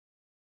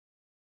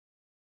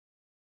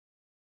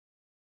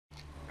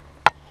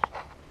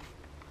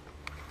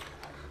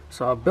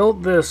So I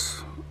built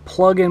this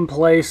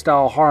plug-and-play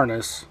style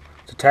harness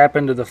to tap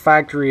into the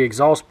factory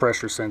exhaust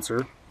pressure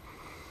sensor,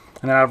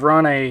 and then I've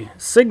run a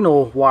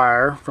signal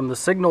wire from the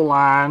signal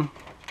line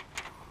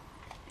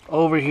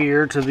over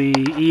here to the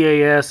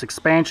EAS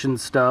expansion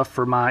stuff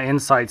for my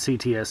Edge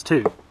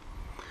CTS2.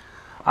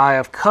 I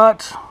have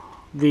cut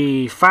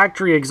the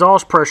factory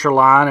exhaust pressure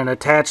line and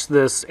attached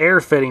this air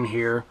fitting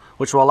here,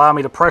 which will allow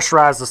me to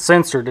pressurize the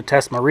sensor to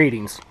test my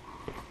readings.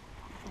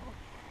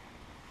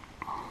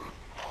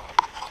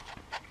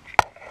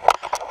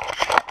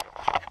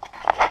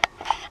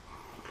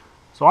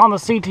 So on the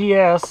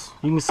CTS,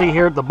 you can see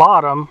here at the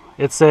bottom,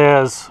 it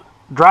says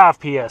drive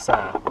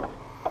PSI.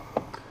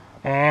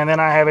 And then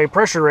I have a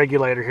pressure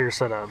regulator here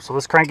set up. So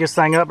let's crank this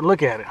thing up and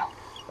look at it.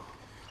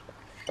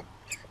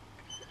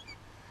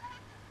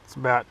 It's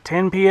about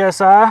 10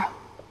 PSI.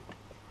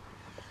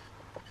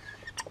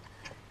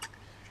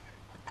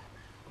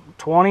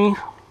 20.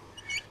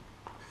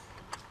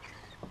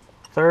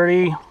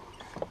 30.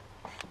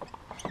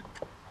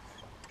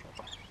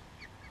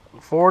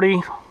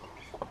 40.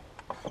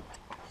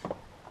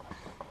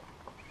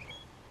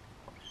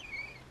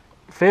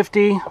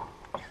 50,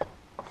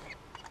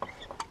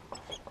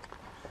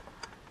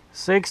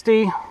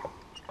 60,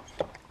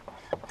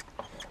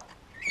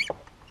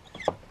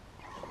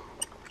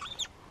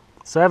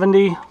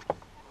 70,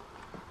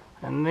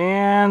 and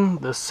then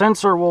the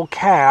sensor will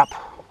cap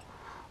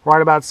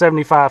right about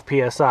 75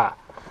 psi.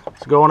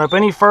 So going up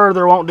any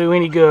further won't do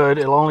any good.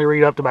 It'll only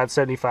read up to about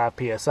 75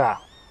 psi.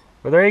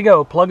 But there you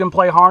go, plug and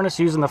play harness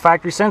using the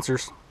factory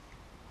sensors.